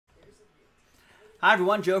Hi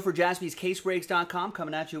everyone, Joe for JaspysCaseBreaks.com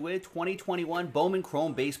coming at you with 2021 Bowman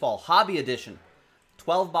Chrome Baseball Hobby Edition.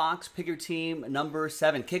 12 box, pick your team, number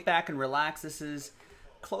 7. Kick back and relax. This is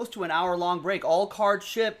close to an hour-long break. All cards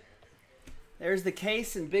ship. There's the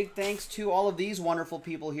case, and big thanks to all of these wonderful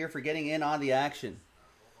people here for getting in on the action.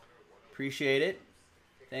 Appreciate it.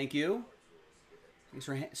 Thank you. Thanks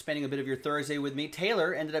for spending a bit of your Thursday with me.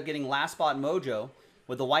 Taylor ended up getting last spot mojo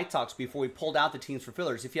with the White Sox before we pulled out the teams for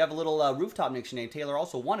fillers. If you have a little rooftop next to your name, Taylor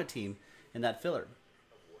also won a team in that filler.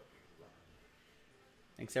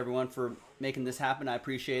 Thanks everyone for making this happen. I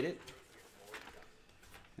appreciate it.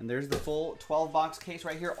 And there's the full 12-box case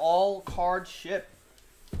right here. All cards ship.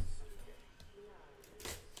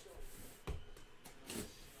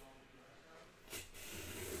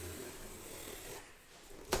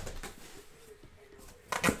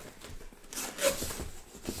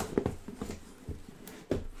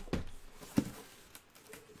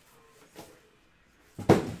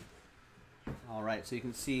 All right, so you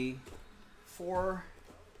can see 4,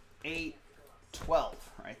 8,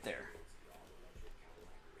 12 right there.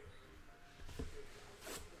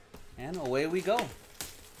 And away we go.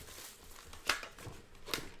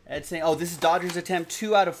 Ed saying, oh, this is Dodgers attempt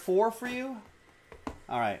 2 out of 4 for you?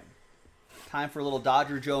 All right. Time for a little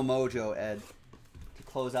Dodger Joe mojo, Ed, to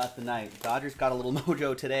close out the night. Dodgers got a little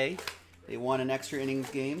mojo today. They won an extra innings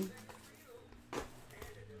game.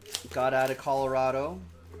 Got out of Colorado.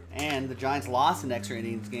 And the Giants lost an extra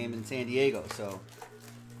innings game in San Diego, so.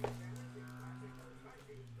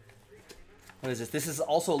 What is this? This is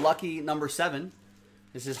also lucky number 7.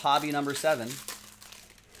 This is hobby number 7.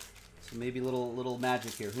 So maybe a little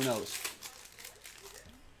magic here. Who knows?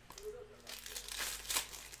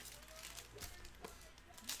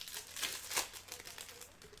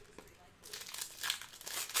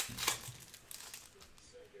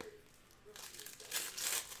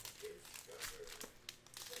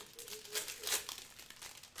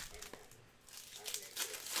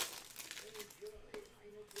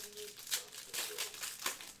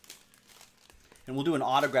 And we'll do an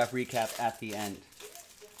autograph recap at the end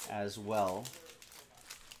as well.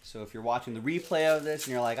 So if you're watching the replay of this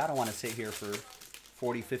and you're like, I don't want to sit here for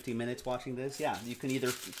 40, 50 minutes watching this, yeah, you can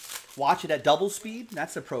either watch it at double speed.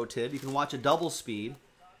 That's a pro tip. You can watch at double speed.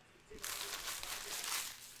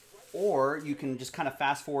 Or you can just kind of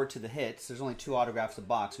fast forward to the hits. There's only 2 autographs a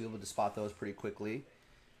box, so you'll be able to spot those pretty quickly.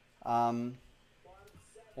 Or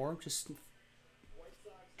just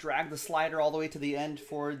drag the slider all the way to the end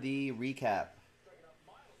for the recap.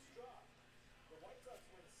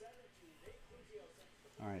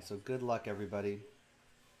 All right, so good luck, everybody.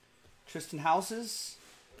 Tristan Houses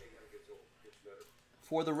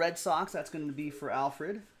for the Red Sox. That's going to be for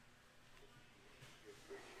Alfred.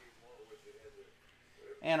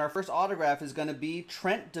 And our first autograph is going to be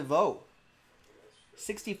Trent DeVoe.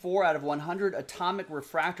 64 out of 100 Atomic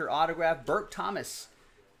Refractor autograph. Burke Thomas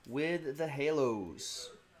with the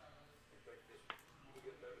Halos.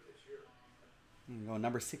 Go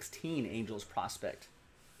number 16, Angels prospect.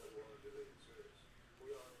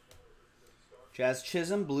 Jazz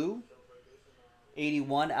Chisholm, blue.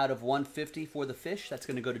 81 out of 150 for the Fish. That's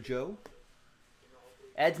going to go to Joe.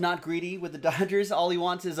 Ed's not greedy with the Dodgers. All he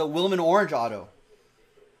wants is a Willman orange auto.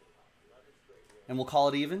 And we'll call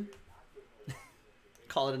it even.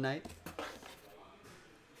 Call it a night.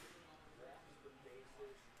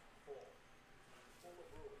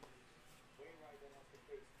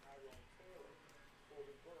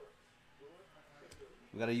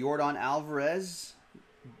 We got a Yordan Alvarez,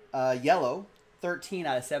 yellow, 13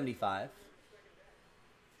 out of 75.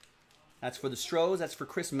 That's for the Stros. That's for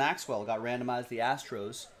Chris Maxwell. Got randomized the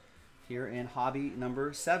Astros here in hobby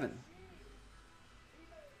number 7.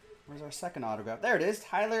 Where's our second autograph? There it is,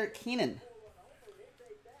 Tyler Keenan.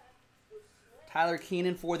 Tyler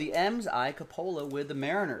Keenan for the M's. I Capola with the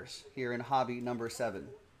Mariners here in hobby number 7.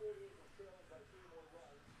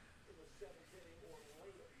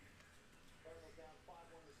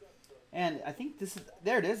 And I think this is,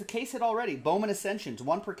 there it is, the case hit already. Bowman Ascensions,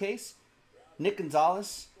 1 per case. Nick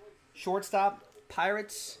Gonzalez, shortstop,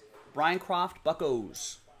 Pirates, Brian Croft,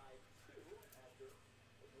 Buccos.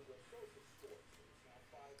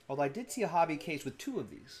 Although I did see a hobby case with 2 of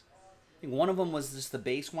these. I think one of them was just the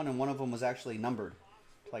base one and one of them was actually numbered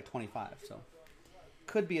to like 25. So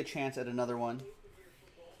could be a chance at another one.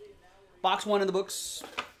 Box 1 in the books.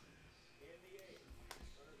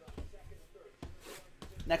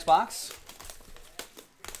 Next box.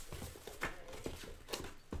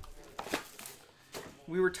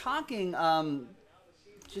 We were talking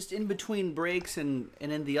just in between breaks and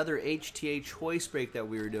in the other HTA choice break that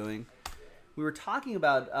we were doing. We were talking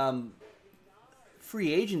about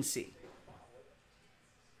free agency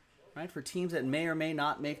right, for teams that may or may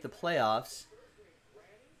not make the playoffs.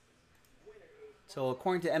 So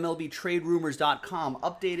according to MLBTradeRumors.com,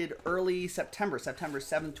 updated early September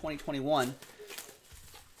 7th, 2021.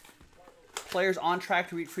 Players on track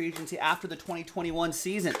to reach free agency after the 2021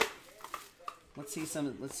 season. Let's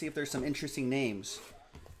see if there's some interesting names.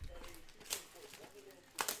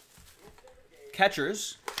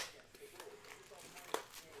 Catchers.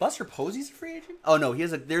 Buster Posey's a free agent? Oh no,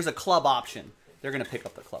 there's a club option. They're going to pick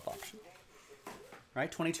up the club option.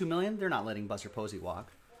 Right? $22 million? They're not letting Buster Posey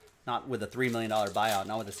walk. Not with a $3 million buyout,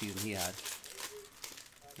 not with the season he had.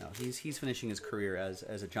 No, he's finishing his career as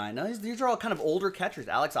a Giant. Now, these are all kind of older catchers.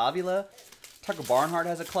 Alex Avila, Tucker Barnhart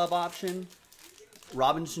has a club option.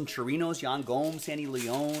 Robinson Chirinos, Yan Gomes, Sandy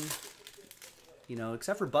Leon. You know,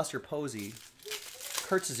 except for Buster Posey.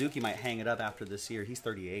 Kurt Suzuki might hang it up after this year. He's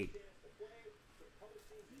 38.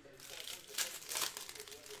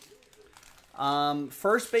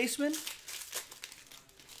 First baseman.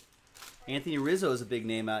 Anthony Rizzo is a big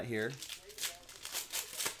name out here.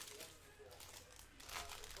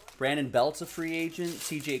 Brandon Belt's a free agent.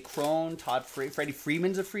 CJ Cron, Freddie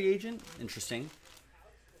Freeman's a free agent. Interesting.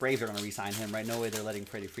 Braves are going to re-sign him, right? No way they're letting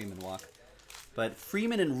Freddie Freeman walk. But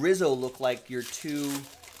Freeman and Rizzo look like your two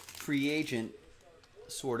free agent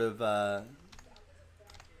sort of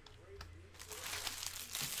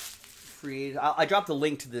free agent. I dropped the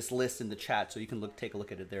link to this list in the chat, so you can take a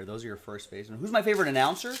look at it there. Those are your first basemen. Who's my favorite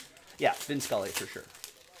announcer? Yeah, Vin Scully for sure.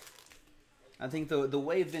 I think the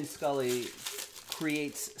way Vin Scully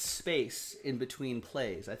creates space in between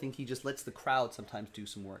plays, I think he just lets the crowd sometimes do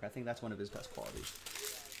some work. I think that's one of his best qualities.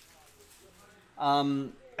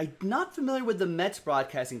 I'm not familiar with the Mets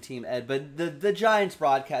broadcasting team, Ed, but the Giants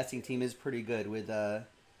broadcasting team is pretty good with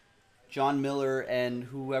John Miller and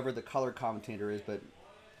whoever the color commentator is.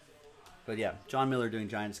 But yeah, John Miller doing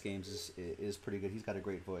Giants games is pretty good. He's got a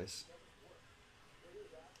great voice.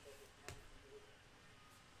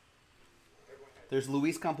 There's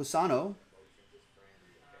Luis Campusano,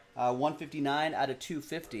 159 out of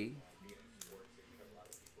 250.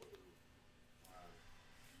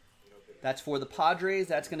 That's for the Padres.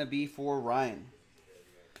 That's going to be for Ryan.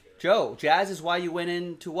 Joe, Jazz is why you went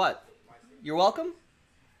into what? You're welcome?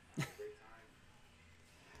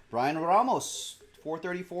 Brian Ramos,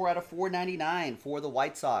 434 out of 499 for the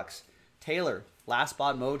White Sox. Taylor, last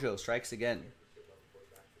spot mojo, strikes again.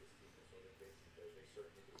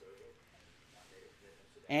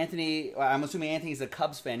 Anthony, I'm assuming Anthony's a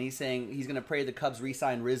Cubs fan. He's saying he's going to pray the Cubs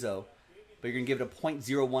re-sign Rizzo, but you're going to give it a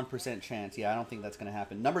 0.01% chance. Yeah, I don't think that's going to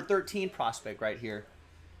happen. Number 13 prospect right here.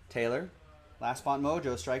 Taylor, last spot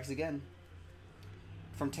mojo, strikes again.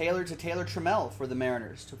 From Taylor to Taylor Trammell for the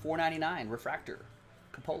Mariners to 499, refractor,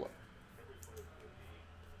 Coppola.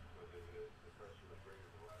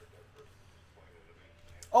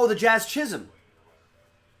 Oh, the Jazz Chisholm.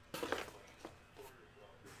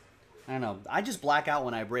 I don't know. I just black out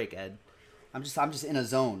when I break, Ed. I'm just in a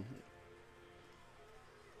zone.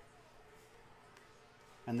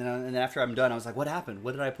 And then after I'm done, I was like, what happened?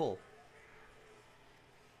 What did I pull?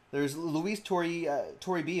 There's Luis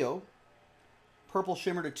Toribio. Purple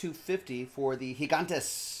shimmer to 250 for the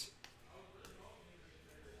Gigantes.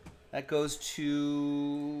 That goes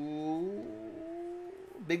to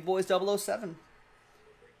Big Boys 007.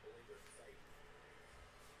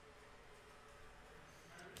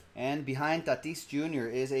 And behind Tatis Jr.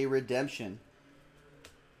 is a redemption.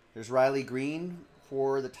 There's Riley Green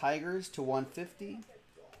for the Tigers to 150.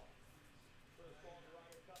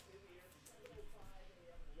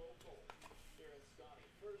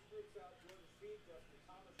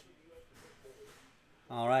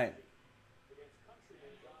 All right.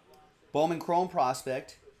 Bowman Chrome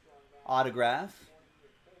prospect. Autograph.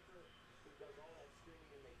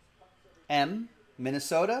 M.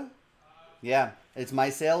 Minnesota. Yeah, it's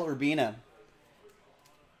Misael Urbina.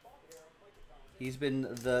 He's been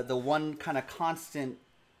the one kind of constant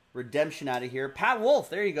redemption out of here. Pat Wolf,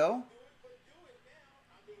 there you go.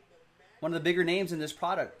 One of the bigger names in this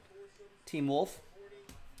product. Team Wolf.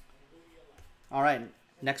 All right,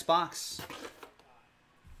 next box.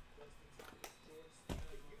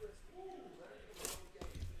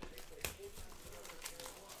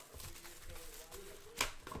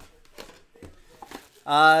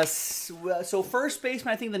 So first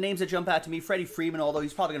baseman, I think the names that jump out to me, Freddie Freeman, although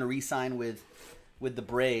he's probably going to re-sign with the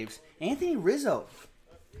Braves. Anthony Rizzo.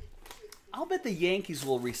 I'll bet the Yankees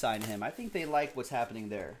will re-sign him. I think they like what's happening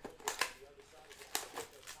there.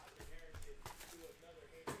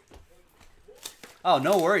 Oh,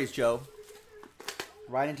 no worries, Joe.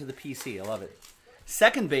 Right into the PC. I love it.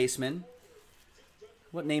 Second baseman.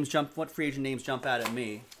 What free agent names jump out at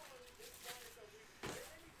me?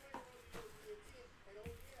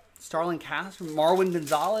 Starlin Castro, Marwin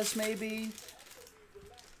Gonzalez, maybe.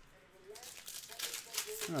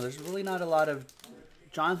 No, there's really not a lot of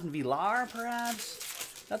Jonathan Villar,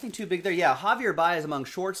 perhaps. Nothing too big there. Yeah, Javier Baez among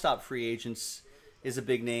shortstop free agents is a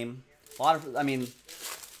big name. A lot of, I mean,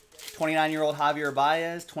 29-year-old Javier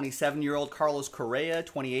Baez, 27-year-old Carlos Correa,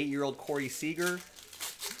 28-year-old Corey Seager,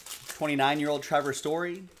 29-year-old Trevor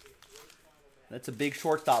Story. That's a big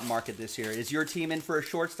shortstop market this year. Is your team in for a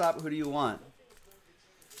shortstop? Who do you want?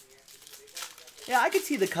 Yeah, I could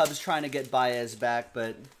see the Cubs trying to get Baez back,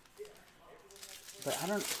 but I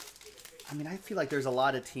don't. I mean, I feel like there's a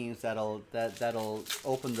lot of teams that'll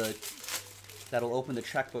open the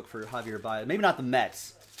checkbook for Javier Baez. Maybe not the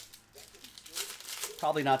Mets.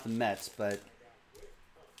 Probably not the Mets, but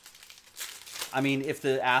I mean, if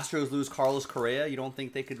the Astros lose Carlos Correa, you don't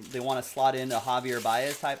think they want to slot in a Javier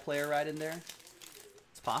Baez type player right in there?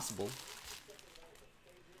 It's possible.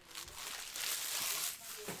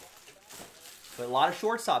 But a lot of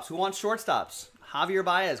shortstops. Who wants shortstops? Javier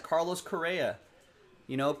Baez, Carlos Correa,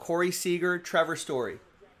 you know, Corey Seager, Trevor Story.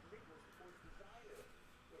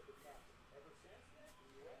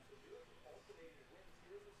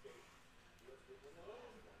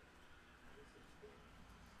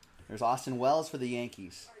 There's Austin Wells for the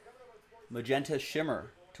Yankees. Magenta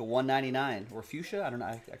Shimmer to 199. Or Fuchsia? I don't know.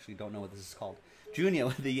 I actually don't know what this is called. Junior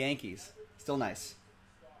with the Yankees. Still nice.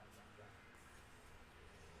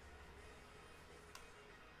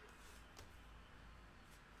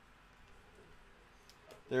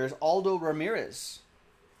 There's Aldo Ramirez.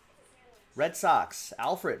 Red Sox.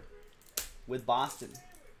 Alfred with Boston.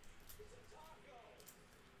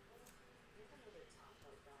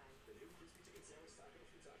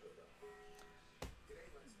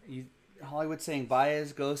 Hollywood saying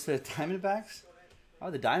Baez goes to the Diamondbacks? How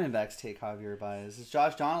would the Diamondbacks take Javier Baez? It's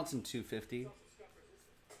Josh Donaldson, 250.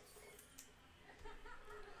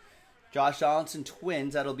 Josh Donaldson,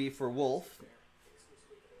 Twins. That'll be for Wolf.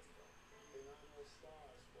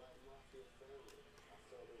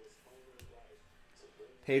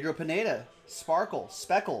 Pedro Pineda, Sparkle,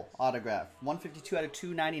 Speckle autograph. 152 out of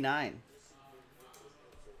 299.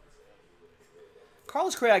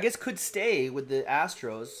 Carlos Correa, I guess, could stay with the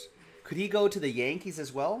Astros. Could he go to the Yankees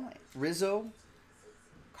as well? Rizzo,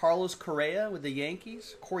 Carlos Correa with the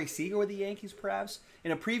Yankees. Corey Seager with the Yankees, perhaps.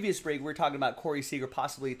 In a previous break, we were talking about Corey Seager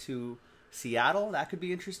possibly to Seattle. That could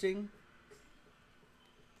be interesting.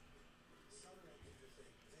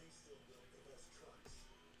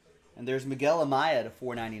 And there's Miguel Amaya to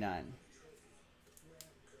 499.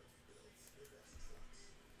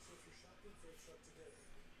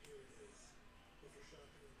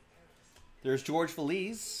 There's George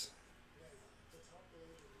Feliz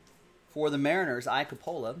for the Mariners, I.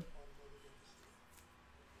 Coppola.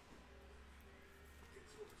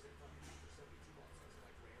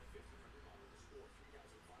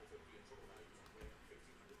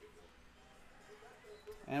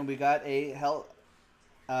 And we got a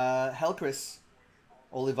Helcris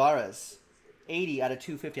Olivares, 80 out of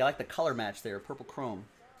 250. I like the color match there, purple chrome.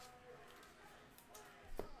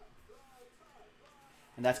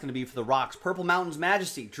 And that's going to be for the Rocks. Purple Mountains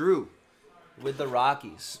Majesty, Drew, with the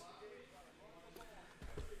Rockies.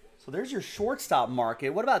 So there's your shortstop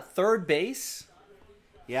market. What about third base?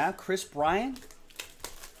 Yeah, Chris Bryant.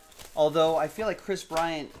 Although I feel like Chris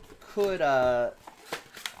Bryant could...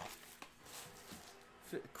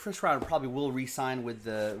 Chris Bryant probably will re-sign with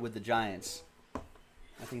the Giants.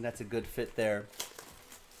 I think that's a good fit there.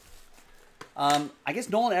 I guess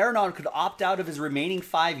Nolan Arenado could opt out of his remaining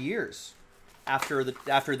 5 years after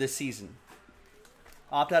this season.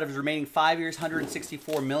 Opt out of his remaining 5 years,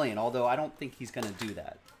 $164 million. Although I don't think he's going to do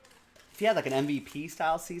that. If he had like an MVP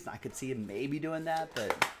style season, I could see him maybe doing that,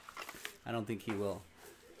 but I don't think he will.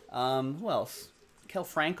 Who else? Kel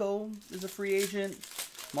Franco is a free agent.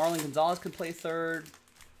 Marlon Gonzalez can play third.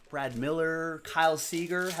 Brad Miller, Kyle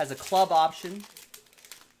Seager has a club option.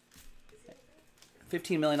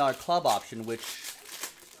 $15 million club option, which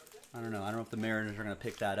I don't know. I don't know if the Mariners are going to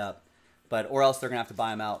pick that up, or else they're going to have to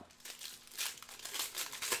buy him out.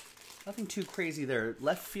 Nothing too crazy there.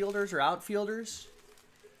 Left fielders or outfielders.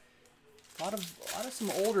 A lot of some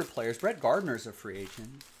older players. Brett Gardner's a free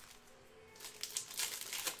agent.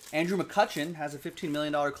 Andrew McCutchen has a $15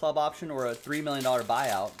 million club option or a $3 million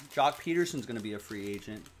buyout. Jock Peterson's going to be a free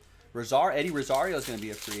agent. Eddie Rosario is going to be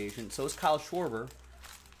a free agent. So is Kyle Schwarber.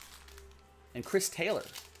 And Chris Taylor,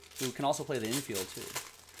 who can also play the infield too.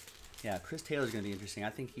 Yeah, Chris Taylor's going to be interesting. I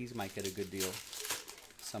think he might get a good deal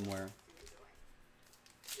somewhere.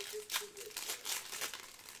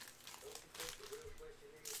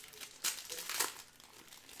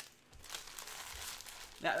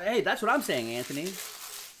 Now, hey, that's what I'm saying, Anthony.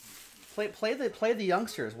 Play the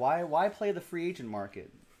youngsters. Why play the free agent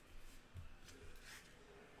market?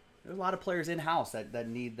 There's a lot of players in house that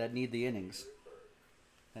need the innings,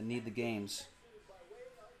 that need the games.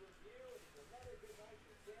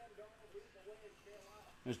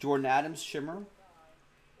 There's Jordan Adams, Shimmer,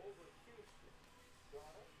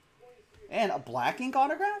 and a black ink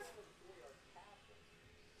autograph.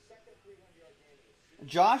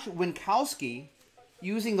 Josh Winkowski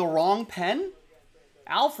using the wrong pen.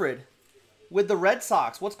 Alfred with the Red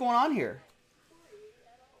Sox. What's going on here?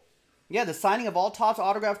 Yeah, the signing of all Topps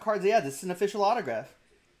autograph cards. Yeah, this is an official autograph.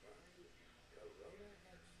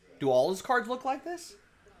 Do all his cards look like this?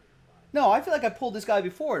 No, I feel like I pulled this guy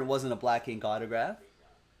before. It wasn't a black ink autograph.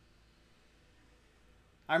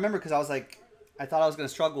 I remember because I was like, I thought I was going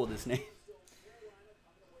to struggle with this name.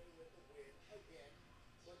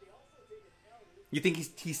 You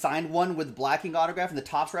think he signed one with black ink autograph and the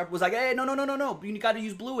Topps rep was like, hey, no, you got to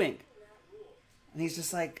use blue ink. And he's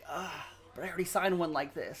just like, but I already signed one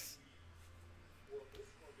like this.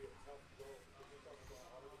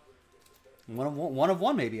 One of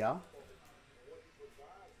one, maybe, Al.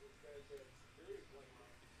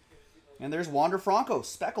 And there's Wander Franco,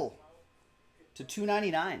 Speckle, to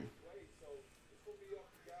 $2.99.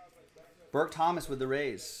 Burke Thomas with the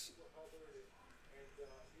Rays.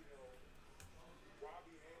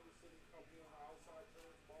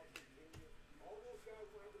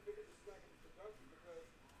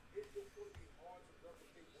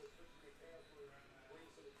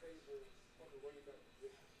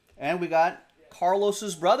 And we got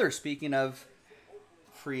Carlos's brother. Speaking of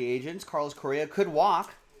free agents, Carlos Correa could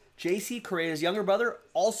walk. J.C. Correa's younger brother,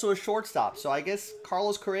 also a shortstop. So I guess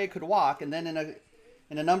Carlos Correa could walk, and then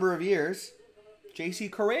in a number of years, J.C.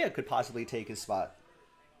 Correa could possibly take his spot.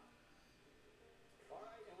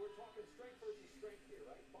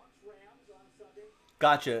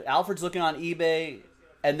 Gotcha. Alfred's looking on eBay,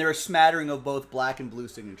 and they're a smattering of both black and blue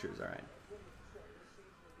signatures. All right.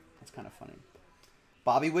 That's kind of funny.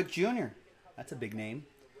 Bobby Witt Jr. That's a big name.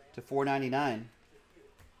 To $4.99.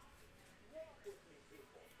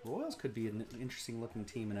 Royals could be an interesting looking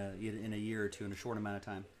team in a year or two, in a short amount of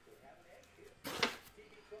time.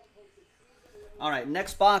 All right,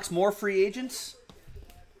 next box, more free agents.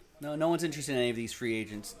 No one's interested in any of these free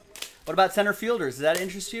agents. What about center fielders? Does that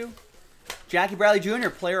interest you? Jackie Bradley Jr.,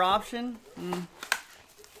 player option.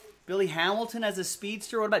 Billy Hamilton as a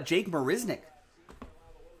speedster. What about Jake Marisnick?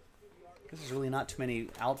 There's really not too many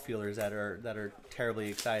outfielders that are terribly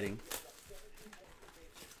exciting.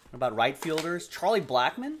 What about right fielders? Charlie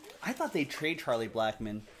Blackmon? I thought they'd trade Charlie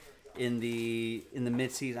Blackmon in the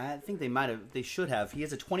midseason. I think they should have. He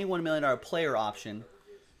has a $21 million player option.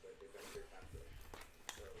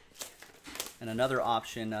 And another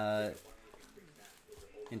option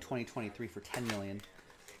in 2023 for $10 million.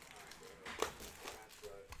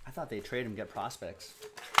 I thought they'd trade him, get prospects.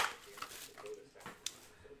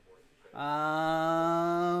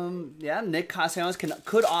 Yeah, Nick Castellanos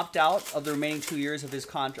could opt out of the remaining 2 years of his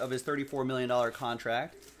 $34 million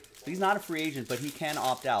contract. He's not a free agent, but he can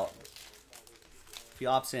opt out. If he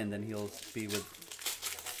opts in, then he'll be with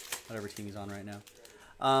whatever team he's on right now.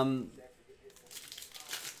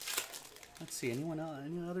 Let's see, anyone else?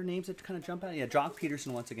 Any other names that kind of jump out? Yeah, Jock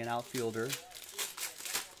Peterson once again, outfielder.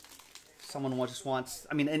 Someone just wants.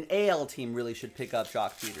 I mean, an AL team really should pick up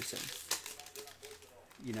Jock Peterson.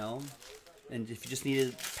 You know, and if you just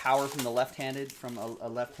needed power from a left-handed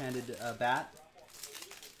bat,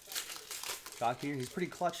 Jock here, he's pretty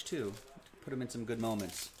clutch too. Put him in some good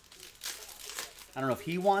moments. I don't know if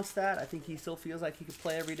he wants that. I think he still feels like he could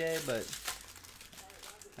play every day, but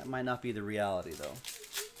that might not be the reality though.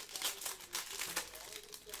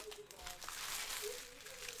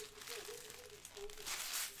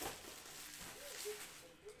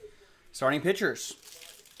 Starting pitchers.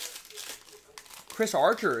 Chris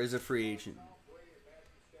Archer is a free agent.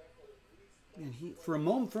 And for a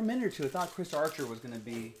minute or two, I thought Chris Archer was going to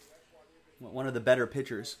be one of the better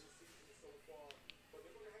pitchers.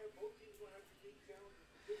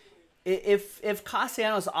 If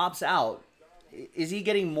Castellanos opts out, is he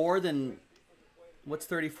getting more than, what's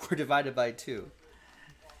 34 divided by 2?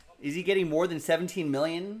 Is he getting more than $17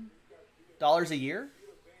 million a year?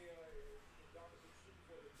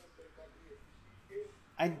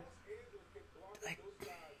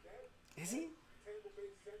 Is he?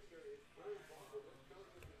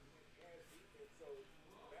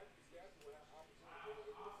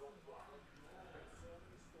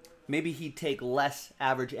 Maybe he'd take less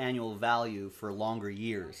average annual value for longer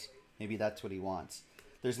years. Maybe that's what he wants.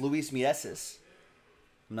 There's Luis Mieses.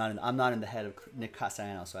 I'm not in the head of Nick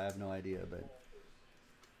Castellanos, so I have no idea. But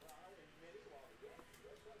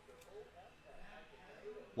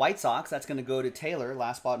White Sox, that's going to go to Taylor,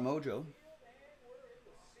 Last Spot Mojo.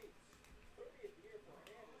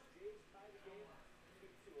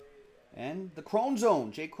 And the Crone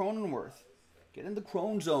Zone, Jake Cronenworth. Get in the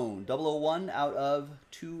Crone Zone. 001 out of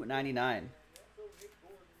 299.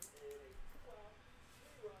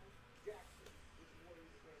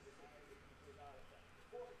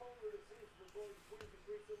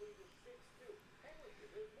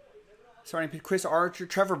 Starting pitch, Chris Archer,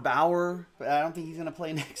 Trevor Bauer, but I don't think he's going to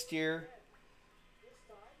play next year.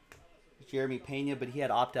 Jeremy Pena, but he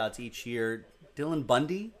had opt-outs each year. Dylan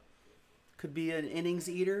Bundy could be an innings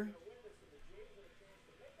eater.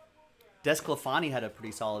 Desclafani had a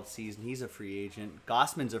pretty solid season. He's a free agent.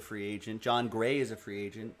 Gossman's a free agent. John Gray is a free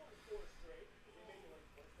agent.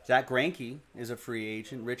 Zach Greinke is a free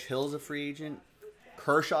agent. Rich Hill's a free agent.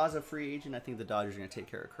 Kershaw's a free agent. I think the Dodgers are going to take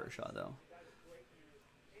care of Kershaw, though.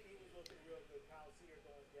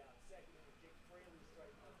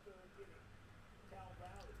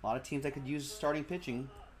 A lot of teams that could use starting pitching.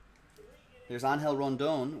 There's Angel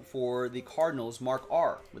Rondon for the Cardinals. Mark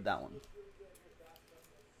R. with that one.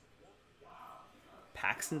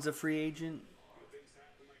 Paxton's a free agent.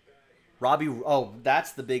 Oh,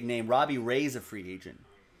 that's the big name. Robbie Ray's a free agent.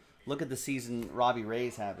 Look at the season Robbie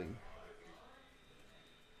Ray's having.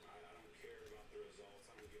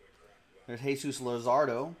 There's Jesus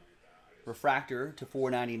Luzardo. Refractor to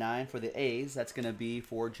 $4.99 for the A's. That's going to be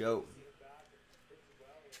for Joe.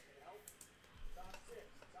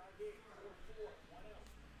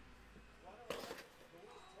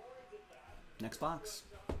 Next box.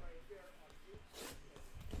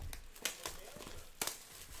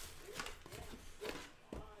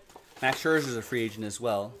 Max Scherzer's a free agent as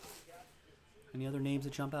well. Any other names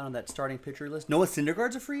that jump out on that starting pitcher list? Noah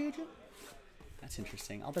Syndergaard's a free agent? That's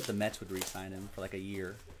interesting. I'll bet the Mets would re-sign him for like a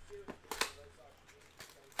year.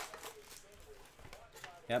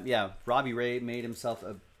 Yep, yeah. Robbie Ray made himself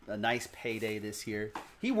a nice payday this year.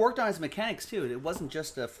 He worked on his mechanics too. It wasn't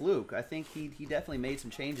just a fluke. I think he definitely made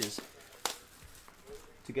some changes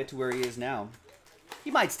to get to where he is now.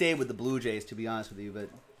 He might stay with the Blue Jays, to be honest with you,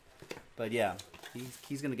 but yeah,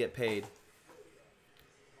 he's going to get paid.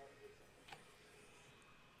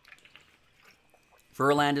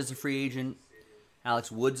 Verlander's a free agent.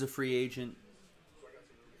 Alex Wood's a free agent.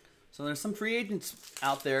 So there's some free agents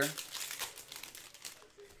out there.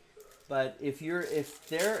 But we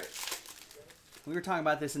were talking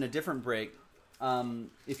about this in a different break.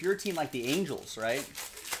 If you're a team like the Angels, right?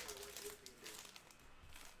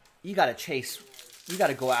 You got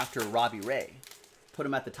to go after Robbie Ray. Put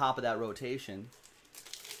him at the top of that rotation.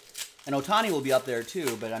 And Ohtani will be up there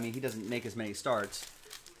too, but I mean, he doesn't make as many starts.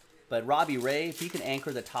 But Robbie Ray, if he can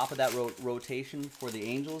anchor the top of that rotation for the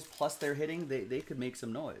Angels, plus their hitting, they could make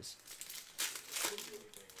some noise.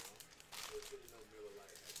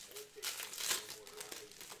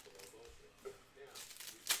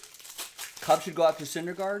 Cubs should go after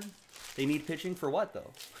Syndergaard. They need pitching for what,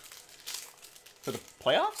 though? For the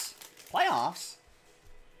playoffs? Playoffs?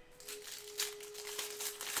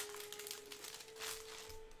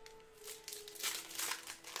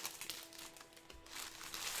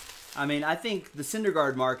 I mean, I think the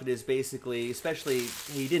Syndergaard market is basically, especially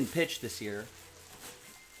he didn't pitch this year.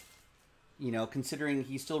 You know, considering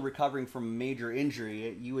he's still recovering from a major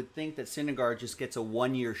injury, you would think that Syndergaard just gets a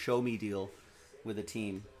one-year show-me deal with a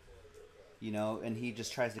team. You know, and he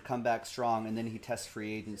just tries to come back strong, and then he tests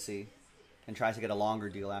free agency and tries to get a longer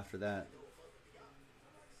deal after that.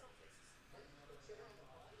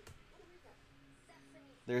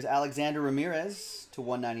 There's Alexander Ramirez to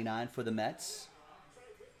 $1.99 for the Mets.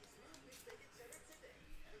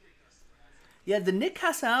 Yeah, the Nick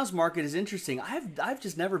Castellanos market is interesting. I've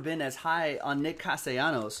just never been as high on Nick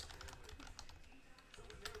Castellanos,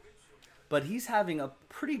 but he's having a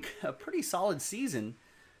pretty solid season.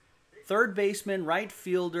 Third baseman, right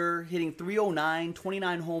fielder, hitting .309,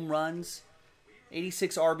 29 home runs,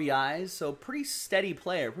 86 RBIs. So pretty steady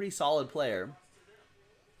player, pretty solid player.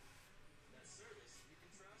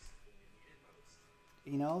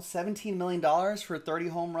 You know, $17 million for 30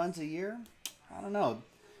 home runs a year? I don't know.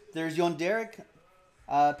 There's Yonderek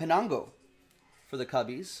Pinango for the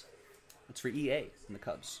Cubbies. That's for EA in the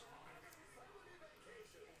Cubs.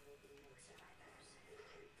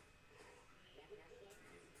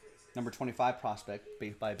 Number 25 prospect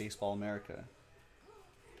by Baseball America.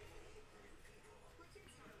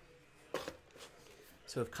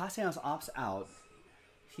 So if Castellanos opts out,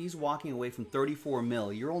 he's walking away from $34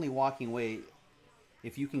 million. You're only walking away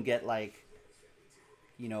if you can get, like,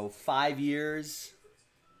 you know, 5 years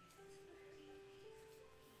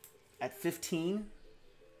at $15.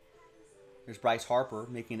 There's Bryce Harper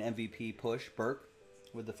making an MVP push. Burke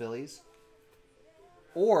with the Phillies.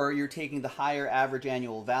 Or you're taking the higher average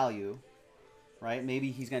annual value, right?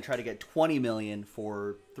 Maybe he's going to try to get $20 million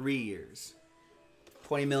for 3 years.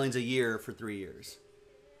 $20 million a year for 3 years.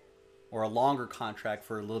 Or a longer contract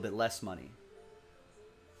for a little bit less money.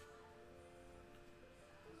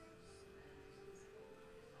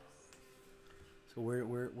 So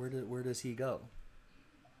where does he go?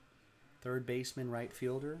 Third baseman, right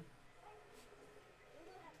fielder?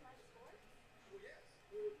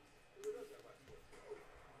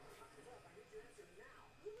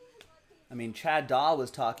 I mean, Chad Dahl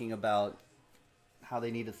was talking about how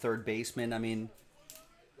they need a third baseman. I mean,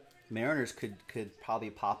 Mariners could probably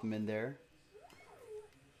pop him in there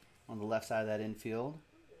on the left side of that infield.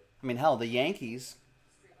 I mean, hell, the Yankees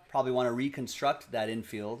probably want to reconstruct that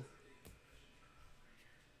infield.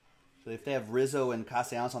 So if they have Rizzo and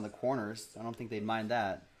Castellanos on the corners, I don't think they'd mind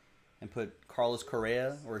that. And put Carlos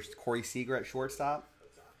Correa or Corey Seager at shortstop.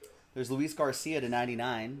 There's Luis Garcia to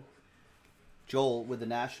 99. Joel with the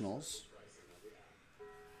Nationals.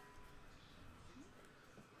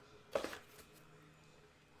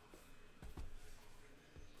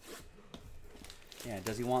 Yeah,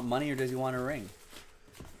 does he want money or does he want a ring?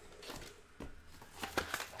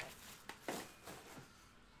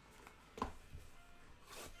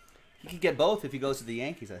 He could get both if he goes to the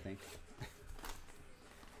Yankees, I think.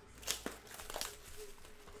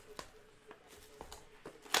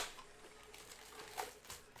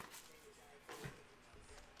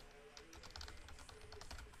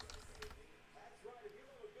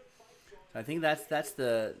 I think that's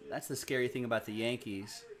the scary thing about the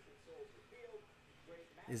Yankees.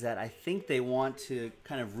 Is that I think they want to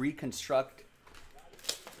kind of reconstruct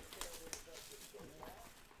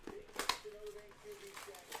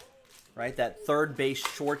that third base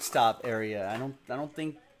shortstop area. I don't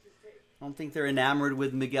think they're enamored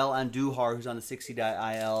with Miguel Andujar, who's on the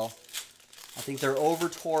 60-day IL. I think they're over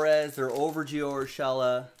Torres, they're over Gio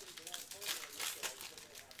Urshela.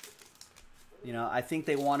 You know, I think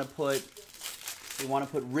they want to put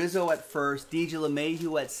Rizzo at first, DJ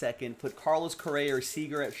LeMahieu at second, put Carlos Correa or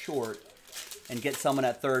Seager at short, and get someone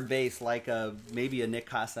at third base like maybe a Nick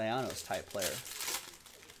Castellanos type player.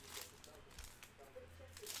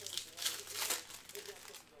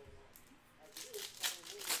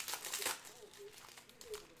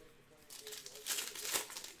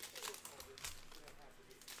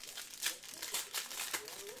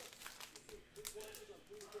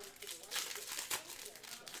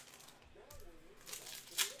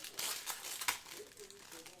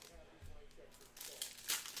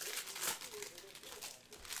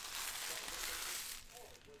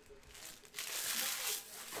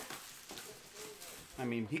 I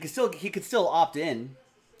mean, he could still opt in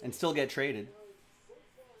and still get traded.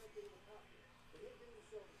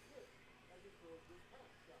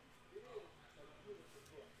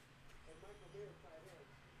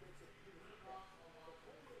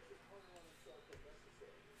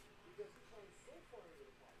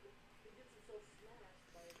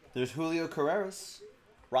 There's Julio Carreras,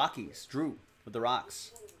 Rockies, Drew with the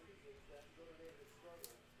Rocks.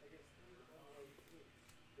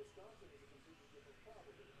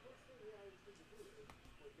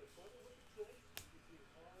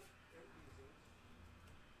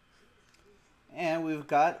 And we've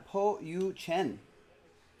got Po Yu Chen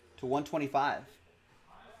to 125.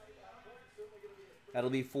 That'll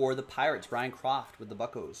be for the Pirates, Brian Croft with the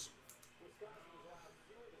Buccos.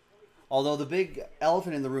 Although the big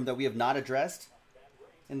elephant in the room that we have not addressed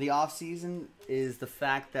in the offseason is the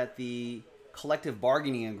fact that the collective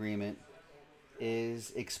bargaining agreement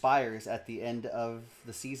expires at the end of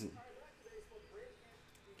the season.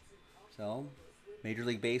 So, Major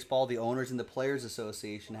League Baseball, the owners and the Players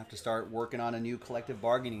Association have to start working on a new collective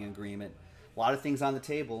bargaining agreement. A lot of things on the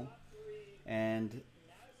table, and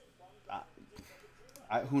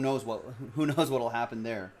who knows what'll happen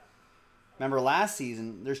there. Remember last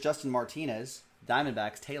season, there's Justin Martinez,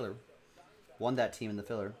 Diamondbacks, Taylor won that team in the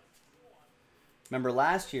filler. Remember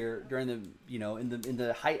last year during at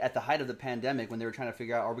the height of the pandemic when they were trying to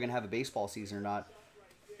figure out are we going to have a baseball season or not,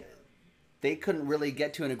 they couldn't really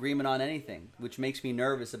get to an agreement on anything, which makes me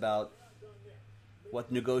nervous about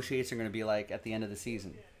what negotiations are going to be like at the end of the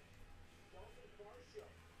season.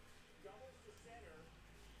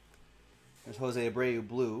 There's Jose Abreu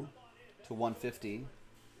blue to 150.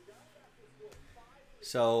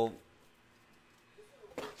 So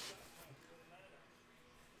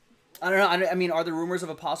I don't know. I mean, are there rumors of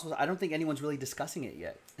a possible? I don't think anyone's really discussing it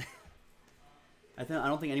yet. I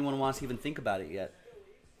don't think anyone wants to even think about it yet.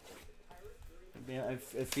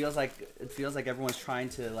 It feels like everyone's trying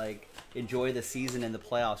to enjoy the season and the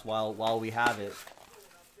playoffs while we have it.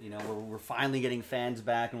 You know, we're finally getting fans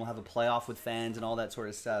back, and we'll have a playoff with fans and all that sort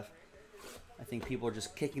of stuff. I think people are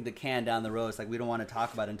just kicking the can down the road. It's like we don't want to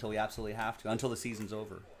talk about it until we absolutely have to, until the season's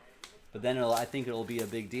over. But then I think it'll be a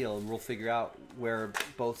big deal, and we'll figure out where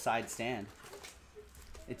both sides stand.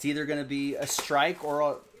 It's either going to be a strike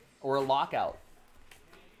or a lockout.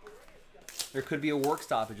 There could be a work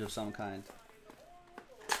stoppage of some kind,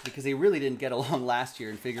 because they really didn't get along last year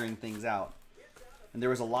in figuring things out. And there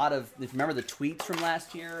was a lot of, if you remember the tweets from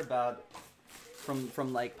last year about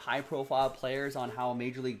from like high-profile players on how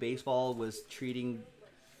Major League Baseball was treating,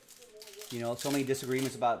 you know, so many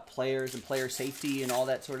disagreements about players and player safety and all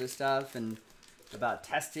that sort of stuff, and about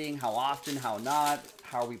testing, how often, how not,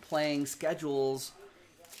 how are we playing, schedules,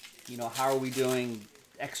 you know, how are we doing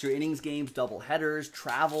extra innings games, double headers,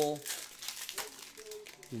 travel,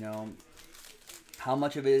 you know, how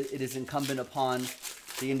much of it is incumbent upon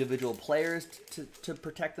the individual players to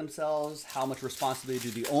protect themselves, how much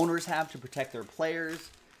responsibility do the owners have to protect their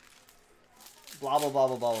players, blah, blah, blah,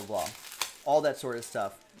 blah, blah, blah, blah. All that sort of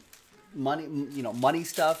stuff. Money, you know, money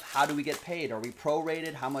stuff, how do we get paid? Are we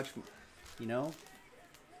prorated? How much, you know?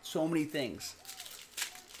 So many things.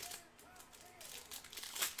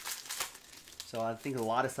 So I think a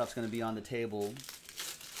lot of stuff's going to be on the table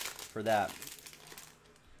for that.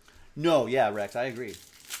 No, yeah, Rex, I agree.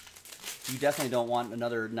 You definitely don't want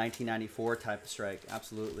another 1994 type of strike.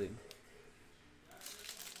 Absolutely.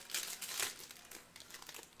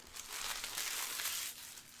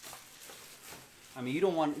 I mean, you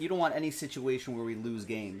don't want any situation where we lose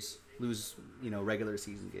games, you know, regular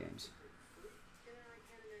season games.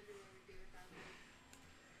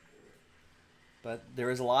 But there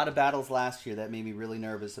was a lot of battles last year that made me really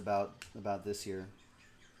nervous about this year.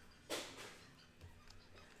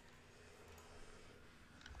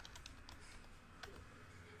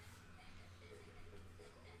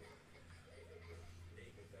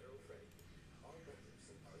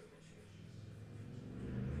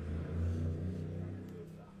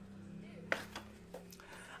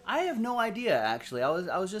 I have no idea, actually. I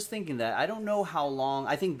was just thinking that. I don't know how long.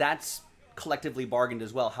 I think that's collectively bargained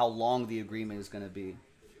as well, how long the agreement is going to be.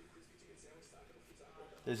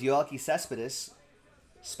 There's Yoelqui Cespedes,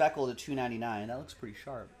 speckled at $2.99. That looks pretty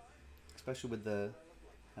sharp, especially with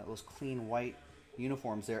those clean white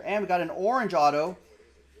uniforms there. And we got an orange auto,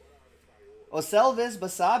 Oselvis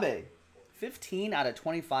Basabe, 15 out of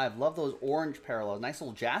 25. Love those orange parallels. Nice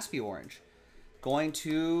little jaspy orange. Going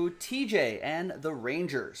to TJ and the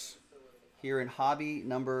Rangers here in hobby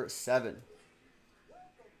number 7.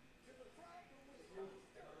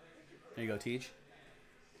 There you go, Tej.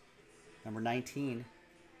 Number 19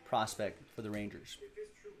 prospect for the Rangers.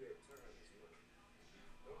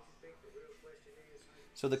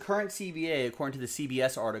 So the current CBA, according to the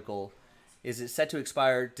CBS article, is it's set to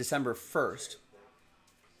expire December 1st.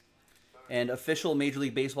 And official Major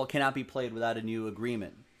League Baseball cannot be played without a new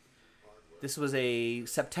agreement. This was a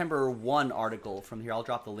September 1 article from here. I'll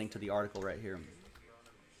drop the link to the article right here.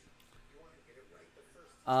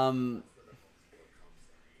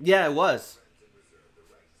 Yeah, it was.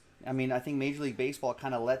 I mean, I think Major League Baseball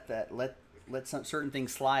kind of let some certain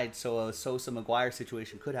things slide, so a Sosa McGuire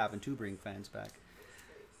situation could happen to bring fans back.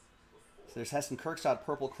 So there's Heston Kjerstad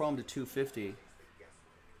purple chrome to 250.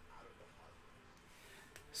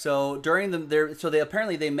 So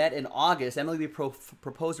apparently they met in August. MLB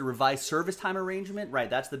proposed a revised service time arrangement. Right,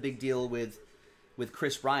 that's the big deal with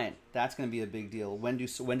Chris Bryant. That's going to be a big deal. When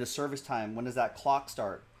does service time? When does that clock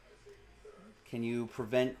start? Can you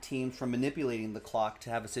prevent teams from manipulating the clock to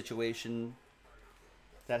have a situation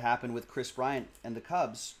that happened with Chris Bryant and the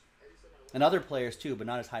Cubs, and other players too, but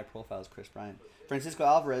not as high profile as Chris Bryant? Francisco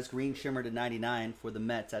Alvarez, green shimmer to 99 for the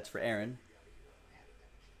Mets. That's for Aaron.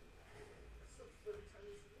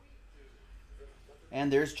 And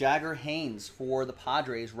there's Jagger Haynes for the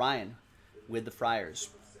Padres, Ryan, with the Friars.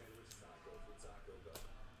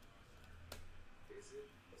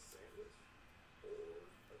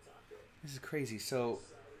 This is crazy. So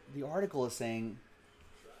the article is saying,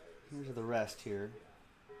 here's the rest here.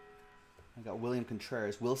 I got William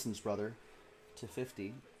Contreras, Wilson's brother, to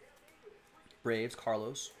 50. Braves,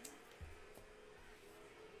 Carlos.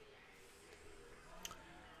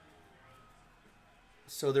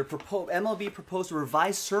 So MLB proposed a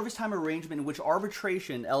revised service time arrangement in which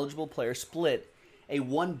arbitration-eligible players split a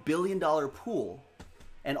 $1 billion pool,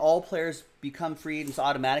 and all players become free agents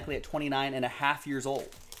automatically at 29 and a half years old.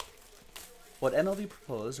 What MLB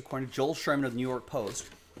proposed, according to Joel Sherman of the New York Post,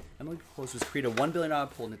 MLB proposed was to create a $1 billion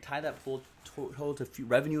pool and to tie that pool total to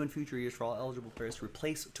revenue in future years for all eligible players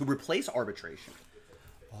to replace arbitration.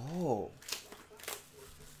 Oh,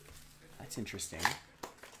 that's interesting.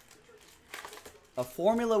 A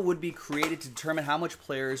formula would be created to determine how much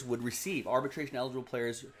players would receive. Arbitration-eligible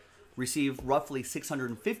players receive roughly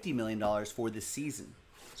 $650 million for this season.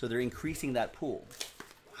 So they're increasing that pool.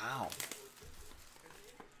 Wow.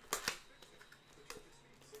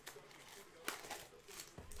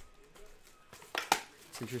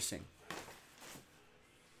 It's interesting.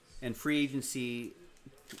 And free agency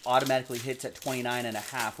automatically hits at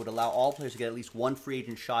 29.5, would allow all players to get at least one free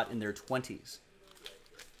agent shot in their 20s.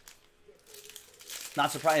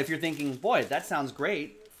 Not surprised if you're thinking, boy, that sounds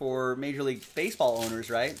great for Major League Baseball owners,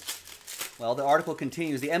 right? Well, the article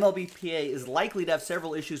continues. The MLBPA is likely to have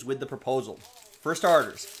several issues with the proposal. For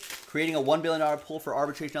starters, creating a $1 billion pool for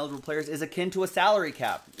arbitration-eligible players is akin to a salary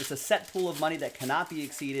cap. It's a set pool of money that cannot be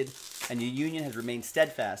exceeded, and the union has remained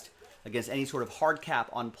steadfast against any sort of hard cap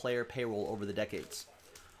on player payroll over the decades.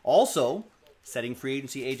 Also, setting free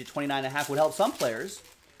agency age at 29.5 would help some players,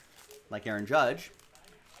 like Aaron Judge,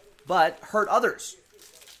 but hurt others.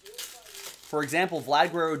 For example,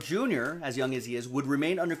 Vlad Guerrero Jr., as young as he is, would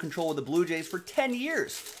remain under control of the Blue Jays for 10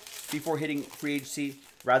 years before hitting free agency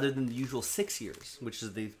rather than the usual 6 years, which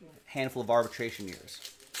is the handful of arbitration years.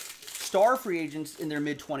 Star free agents in their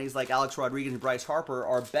mid-20s like Alex Rodriguez and Bryce Harper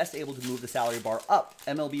are best able to move the salary bar up.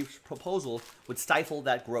 MLB's proposal would stifle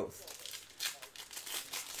that growth.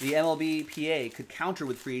 The MLBPA could counter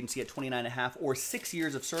with free agency at 29.5 or 6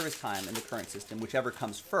 years of service time in the current system, whichever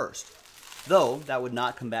comes first. Though, that would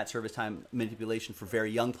not combat service time manipulation for very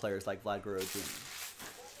young players like Vlad Guerrero Jr.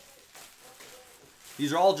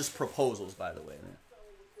 These are all just proposals, by the way.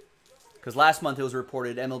 Because last month it was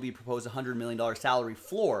reported MLB proposed a $100 million salary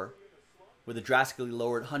floor with a drastically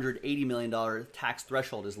lowered $180 million tax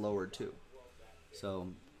threshold is lowered too. So,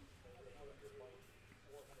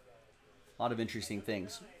 a lot of interesting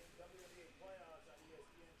things.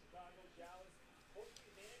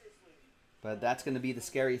 But that's going to be the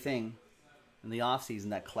scary thing in the offseason,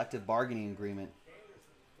 that collective bargaining agreement.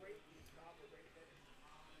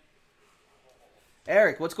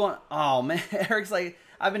 Eric, what's going on? Oh, man. Eric's like,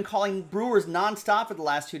 I've been calling Brewers nonstop for the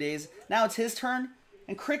last 2 days. Now it's his turn,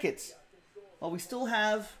 and crickets. Well, we still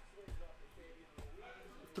have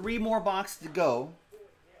 3 more boxes to go.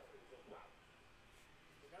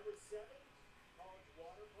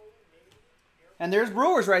 And there's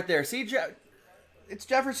Brewers right there. See, it's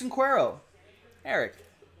Jefferson Cuero. Eric,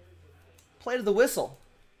 play to the whistle.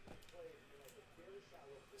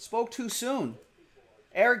 Spoke too soon.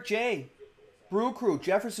 Eric J. Brew Crew,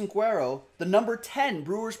 Jefferson Cuero, the number 10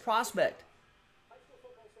 Brewers prospect.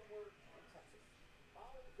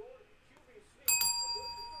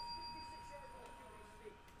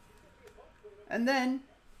 And then,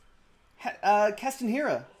 Keston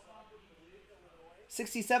Hira,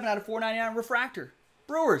 67 out of 499 refractor.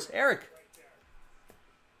 Brewers, Eric.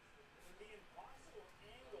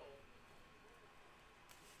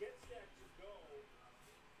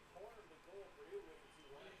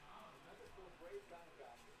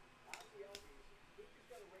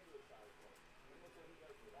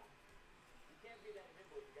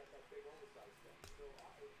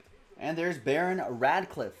 And there's Baron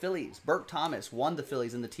Radcliffe, Phillies. Burke Thomas won the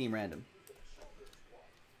Phillies in the team random.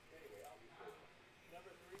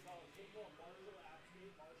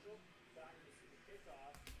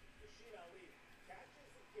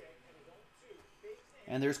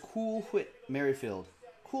 And there's Cool Whit Merrifield.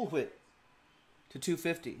 Cool Whit to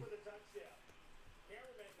 250.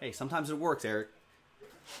 Hey, sometimes it works, Eric.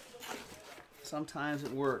 Sometimes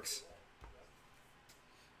it works.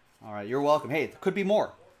 All right, you're welcome. Hey, it could be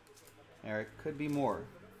more. Eric, could be more.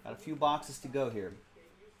 Got a few boxes to go here.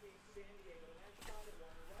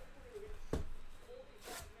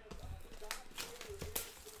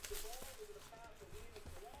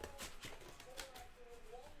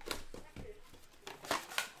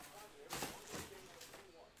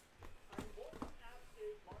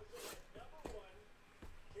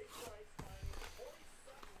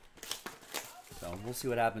 So we'll see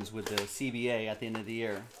what happens with the CBA at the end of the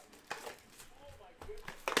year.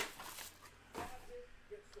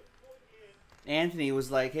 Anthony was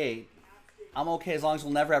like, hey, I'm okay as long as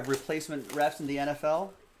we'll never have replacement refs in the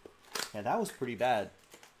NFL. Yeah, that was pretty bad.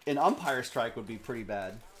 An umpire strike would be pretty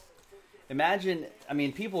bad. Imagine, I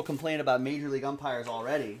mean, people complain about Major League umpires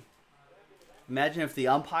already. Imagine if the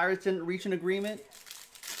umpires didn't reach an agreement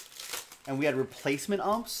and we had replacement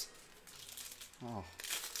umps. Oh,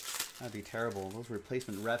 that'd be terrible. Those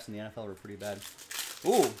replacement refs in the NFL were pretty bad.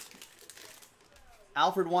 Ooh.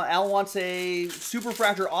 Al wants a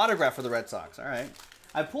Superfractor autograph for the Red Sox. All right.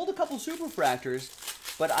 I pulled a couple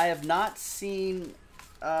Superfractors, but I have not seen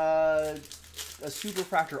a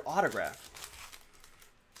Superfractor autograph.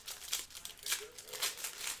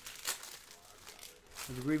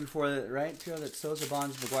 Agree before that, right, Joe? That Sosa,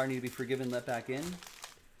 Bonds, McGuire need to be forgiven, let back in.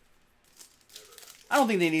 I don't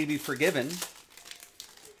think they need to be forgiven,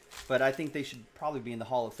 but I think they should probably be in the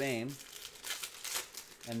Hall of Fame.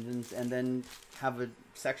 And then have a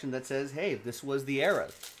section that says, "Hey, this was the era.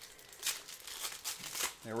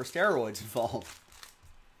 There were steroids involved,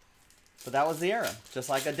 but that was the era. Just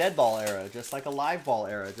like a dead ball era, just like a live ball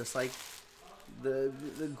era, just like the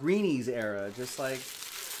greenies era, just like."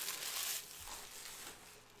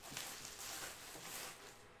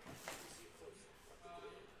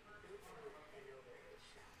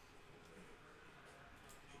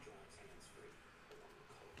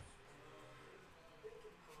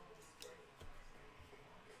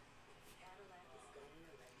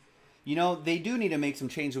 You know, they do need to make some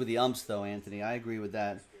changes with the umps, though, Anthony. I agree with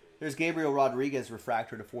that. There's Gabriel Rodriguez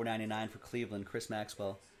refractor to 499 for Cleveland. Chris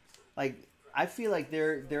Maxwell. Like, I feel like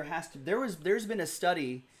there's been a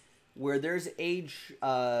study where there's age,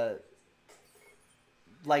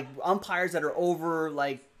 like umpires that are over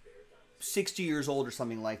like 60 years old or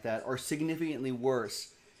something like that, or significantly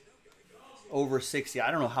worse, over 60.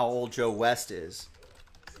 I don't know how old Joe West is.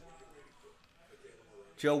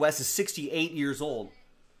 Joe West is 68 years old.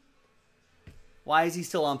 Why is he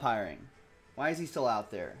still umpiring? Why is he still out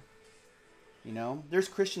there? You know, there's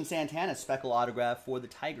Christian Santana's speckle autograph for the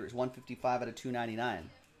Tigers, 155 out of 299.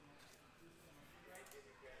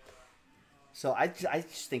 So I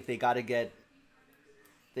just think they got to get.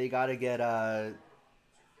 I think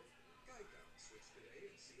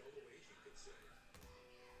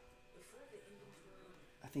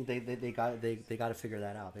they got to figure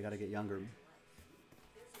that out. They got to get younger.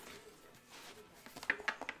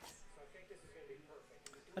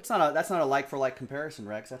 That's not a like for like comparison,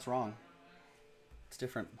 Rex. That's wrong. It's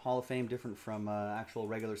different. Hall of Fame different from actual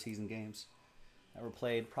regular season games that were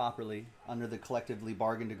played properly under the collectively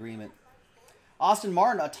bargained agreement. Austin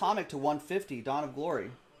Martin, atomic to 150, Dawn of Glory.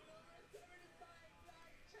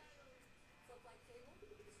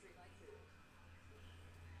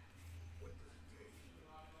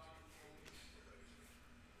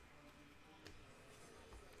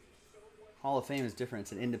 Hall of Fame is different.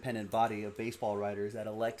 It's an independent body of baseball writers that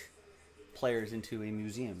elect players into a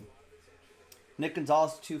museum. Nick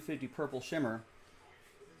Gonzalez, 250 Purple Shimmer.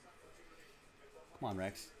 Come on,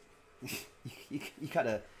 Rex. you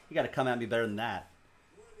gotta come out and be better than that.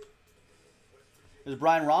 There's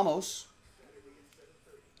Brian Ramos.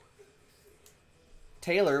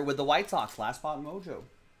 Taylor with the White Sox, last spot mojo.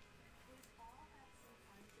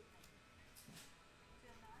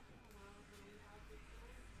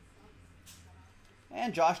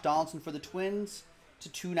 And Josh Donaldson for the Twins to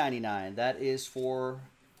 299. That is for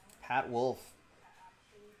Pat Wolf.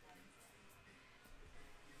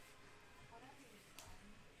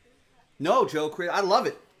 No, Joe, I love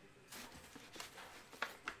it.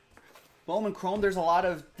 Bowman Chrome, there's a lot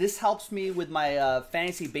of... This helps me with my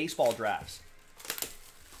fantasy baseball drafts.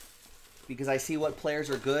 Because I see what players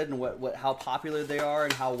are good and how popular they are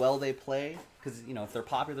and how well they play. Because, you know, if they're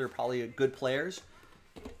popular, they're probably good players.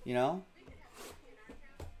 You know?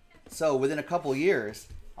 So within a couple years,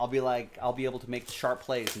 I'll be able to make sharp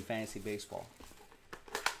plays in fantasy baseball.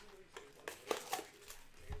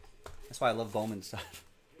 That's why I love Bowman stuff.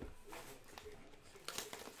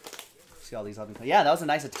 See all these other... Yeah, that was a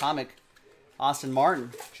nice atomic Austin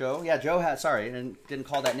Martin, Joe. Yeah, Joe had... Sorry, and didn't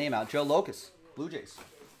call that name out. Joe Locus, Blue Jays.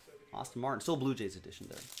 Austin Martin, still Blue Jays edition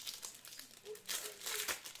there.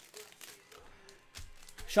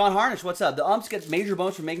 Sean Harnish, what's up? The umps get major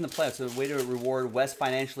bonus for making the playoffs. So a way to reward West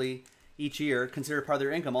financially each year. Consider part of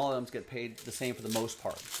their income. All of umps get paid the same for the most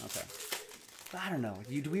part. Okay. But I don't know.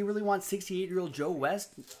 Do we really want 68-year-old Joe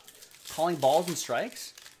West calling balls and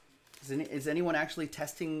strikes? Is anyone actually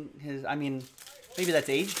testing his... I mean, maybe that's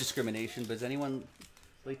age discrimination, but is anyone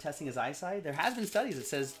really testing his eyesight? There has been studies that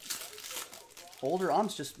says older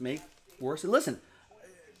umps just make worse. And listen,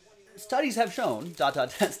 studies have shown,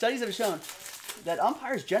 studies have shown that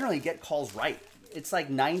umpires generally get calls right. It's like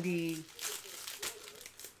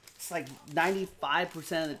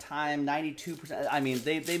 95% of the time, 92%. I mean,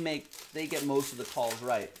 they get most of the calls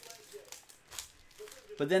right.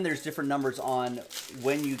 But then there's different numbers on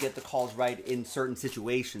when you get the calls right in certain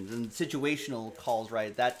situations, and situational calls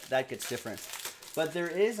right, that gets different. But there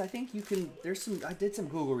is, I think you can, I did some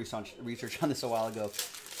Google research on this a while ago,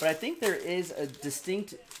 but I think there is a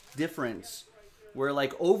distinct difference where,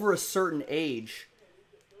 like, over a certain age,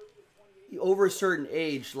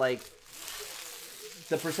 like,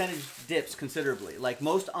 the percentage dips considerably. Like,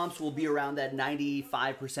 most umps will be around that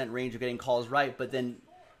 95% range of getting calls right, but then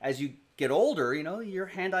as you get older, you know, your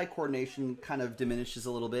hand-eye coordination kind of diminishes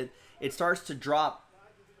a little bit. It starts to drop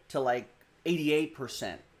to, like,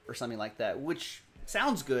 88% or something like that, which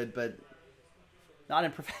sounds good, but not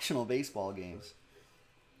in professional baseball games.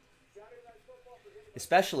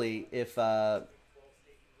 Especially if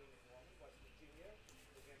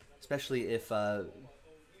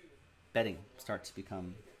betting starts to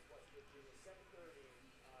become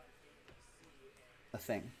a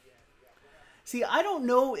thing. See, I don't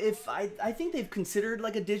know if I think they've considered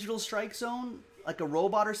like a digital strike zone, like a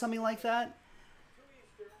robot or something like that.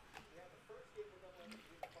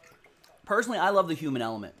 Personally, I love the human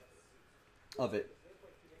element of it.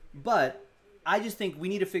 But I just think we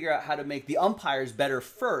need to figure out how to make the umpires better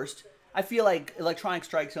first. I feel like electronic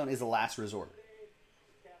strike zone is a last resort.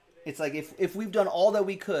 It's like if we've done all that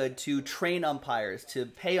we could to train umpires, to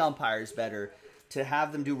pay umpires better, to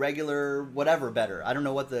have them do regular whatever better. I don't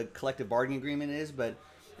know what the collective bargaining agreement is, but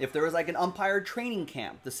if there was like an umpire training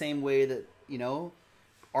camp, the same way that, you know,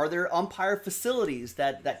 are there umpire facilities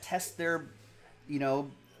that test their, you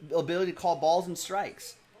know, ability to call balls and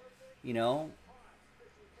strikes? You know,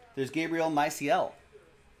 there's Gabriel Maciel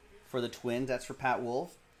for the Twins. That's for Pat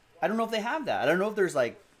Wolf. I don't know if they have that. I don't know if there's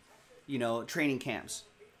like, you know, training camps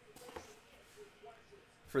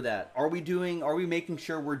for that. Are we making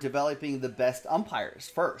sure we're developing the best umpires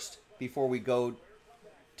first before we go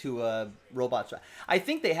to a robot strike? I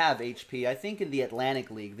think they have HP. I think in the Atlantic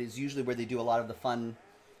League, this is usually where they do a lot of the fun,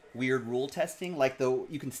 weird rule testing. Like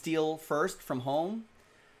you can steal first from home.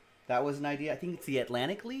 That was an idea. I think it's the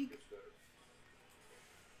Atlantic League.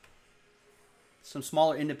 Some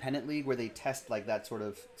smaller independent league where they test like that sort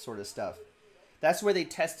of stuff. That's where they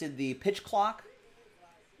tested the pitch clock,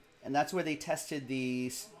 and that's where they tested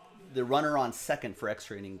the runner on second for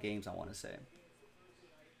extra inning games, I want to say.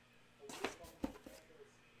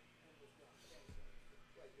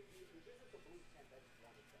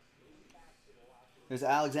 There's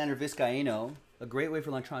Alexander Vizcaíno, a great way for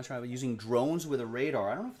electronic travel using drones with a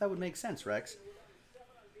radar. I don't know if that would make sense, Rex.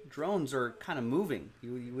 Drones are kind of moving.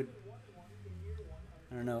 You would,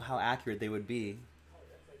 I don't know how accurate they would be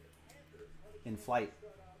in flight.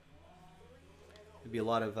 It'd be a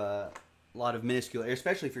lot of minuscule,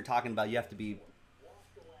 especially if you're talking about you have to be,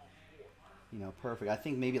 you know, perfect. I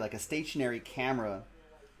think maybe like a stationary camera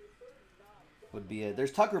would be it.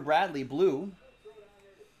 There's Tucker Bradley, blue.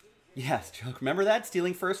 Yes, remember that?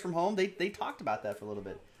 Stealing first from home? They talked about that for a little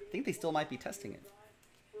bit. I think they still might be testing it.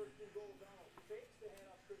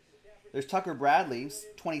 There's Tucker Bradley,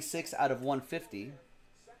 26 out of 150.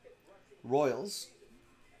 Royals.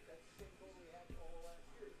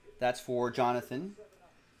 That's for Jonathan.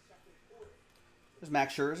 There's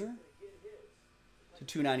Max Scherzer to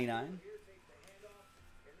 299.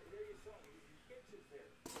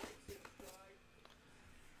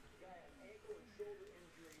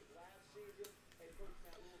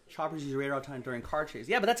 Choppers use radar all the time during car chase.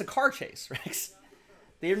 Yeah, but that's a car chase, Rex.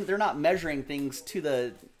 They're not measuring things to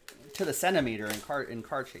the centimeter in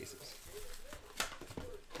car chases.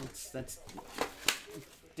 That's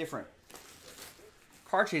different.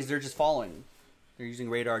 Car chases, they're just following. They're using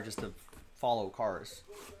radar just to follow cars.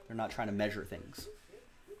 They're not trying to measure things.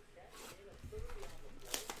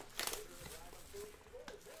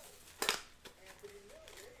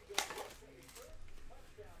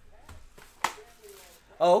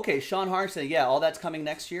 Oh, okay. Sean Hart said, yeah, all that's coming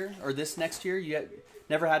next year or this next year. You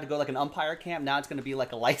never had to go like an umpire camp. Now it's going to be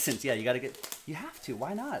like a license. Yeah, you have to.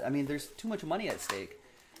 Why not? I mean, there's too much money at stake.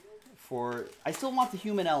 I still want the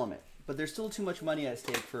human element, but there's still too much money at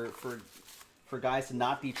stake for guys to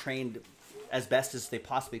not be trained as best as they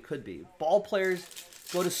possibly could be. Ball players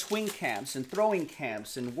go to swing camps and throwing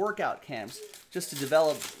camps and workout camps just to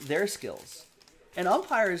develop their skills. And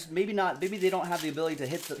umpires, maybe they don't have the ability to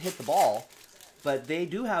hit the ball, but they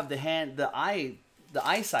do have the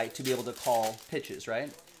eyesight to be able to call pitches,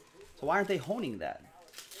 right? So why aren't they honing that?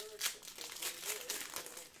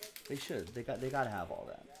 They should. They got to have all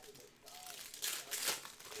that.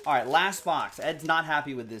 All right, last box. Ed's not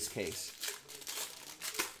happy with this case.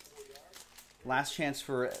 Last chance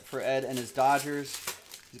for Ed and his Dodgers.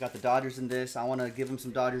 He's got the Dodgers in this. I want to give him some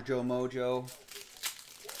Dodger Joe Mojo.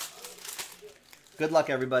 Good luck,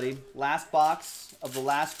 everybody. Last box of the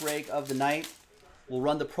last break of the night. We'll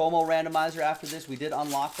run the promo randomizer after this. We did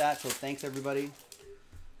unlock that, so thanks, everybody.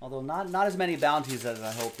 Although not as many bounties as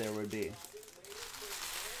I hoped there would be.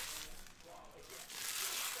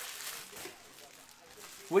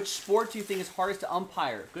 Which sport do you think is hardest to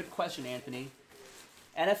umpire? Good question, Anthony.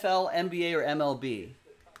 NFL, NBA, or MLB?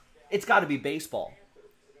 It's got to be baseball.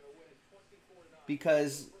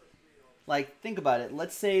 Because, like, think about it.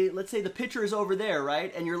 Let's say the pitcher is over there,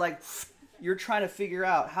 right? And you're trying to figure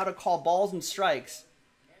out how to call balls and strikes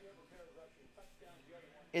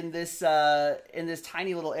in this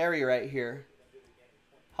tiny little area right here.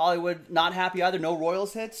 Hollywood not happy either. No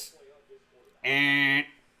Royals hits.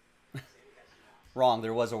 Wrong.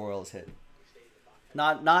 There was a Royals hit.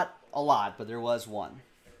 Not a lot, but there was one.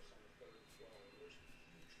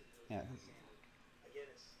 Yeah.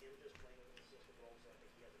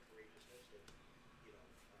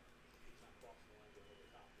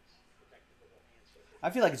 I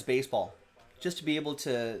feel like it's baseball. Just to be able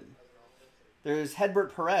to... There's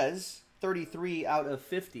Hedbert Perez, 33 out of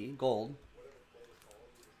 50, gold.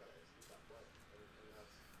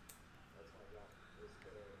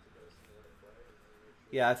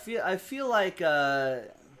 Yeah, I feel like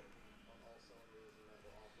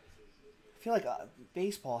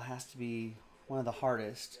baseball has to be one of the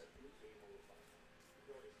hardest.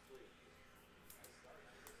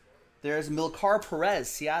 There's Milcar Perez,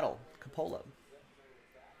 Seattle, Coppola.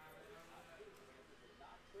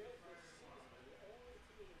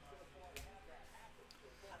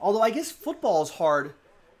 Although I guess football is hard,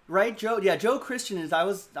 right, Joe? Yeah, Joe Christian is.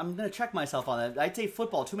 I'm gonna check myself on that. I'd say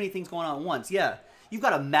football. Too many things going on at once. Yeah, you've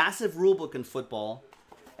got a massive rule book in football,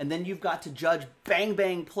 and then you've got to judge bang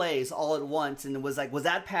bang plays all at once. And it was like, was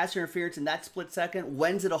that pass interference in that split second?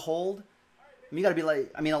 When's it a hold? I mean, you got to be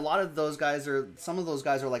like. I mean, a lot of those guys are. Some of those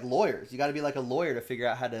guys are like lawyers. You got to be like a lawyer to figure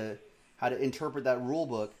out how to interpret that rule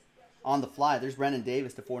book on the fly. There's Brennan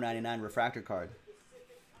Davis, the 499 refractor card.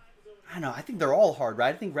 I don't know. I think they're all hard,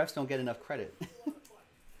 right? I think refs don't get enough credit.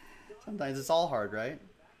 Sometimes it's all hard, right?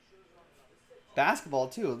 Basketball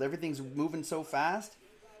too. Everything's moving so fast,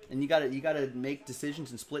 and you gotta make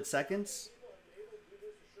decisions in split seconds.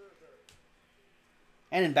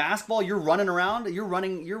 And in basketball, you're running around. You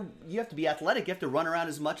have to be athletic. You have to run around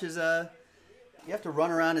as much as an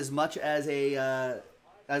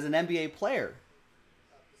NBA player.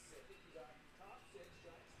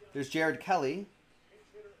 There's Jared Kelly.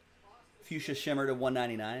 Fuchsia Shimmer to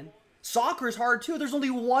 199. Soccer is hard too. There's only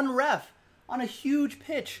one ref on a huge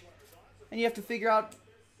pitch, and you have to figure out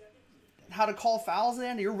how to call fouls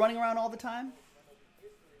in. You're running around all the time.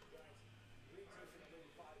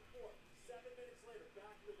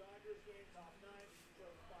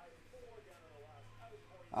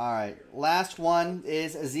 All right, last one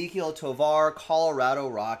is Ezequiel Tovar, Colorado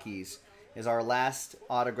Rockies, is our last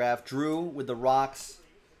autograph. Drew with the Rocks.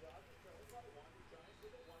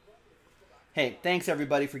 Hey, thanks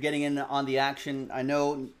everybody for getting in on the action. I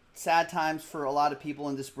know sad times for a lot of people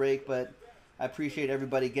in this break, but I appreciate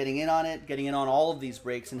everybody getting in on it, getting in on all of these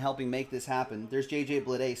breaks and helping make this happen. There's JJ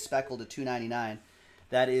Bleday speckled to 299.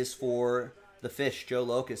 That is for the Fish, Joe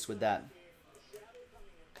Locust with that.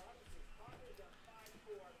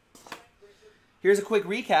 Here's a quick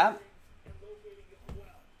recap.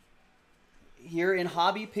 Here in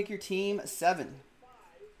Hobby, pick your team 7.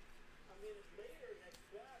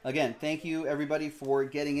 Again, thank you, everybody, for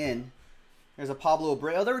getting in. There's a Pablo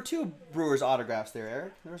Abreu. Oh, there were 2 Brewers autographs there,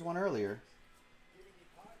 Eric. There was one earlier.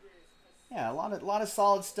 Yeah, a lot of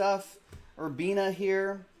solid stuff. Urbina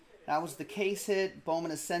here. That was the case hit. Bowman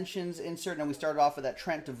Ascensions insert. And we started off with that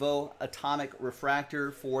Trent DeVoe Atomic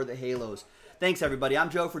Refractor for the Halos. Thanks, everybody. I'm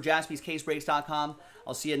Joe for JaspysCaseBreaks.com.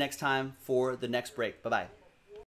 I'll see you next time for the next break. Bye-bye.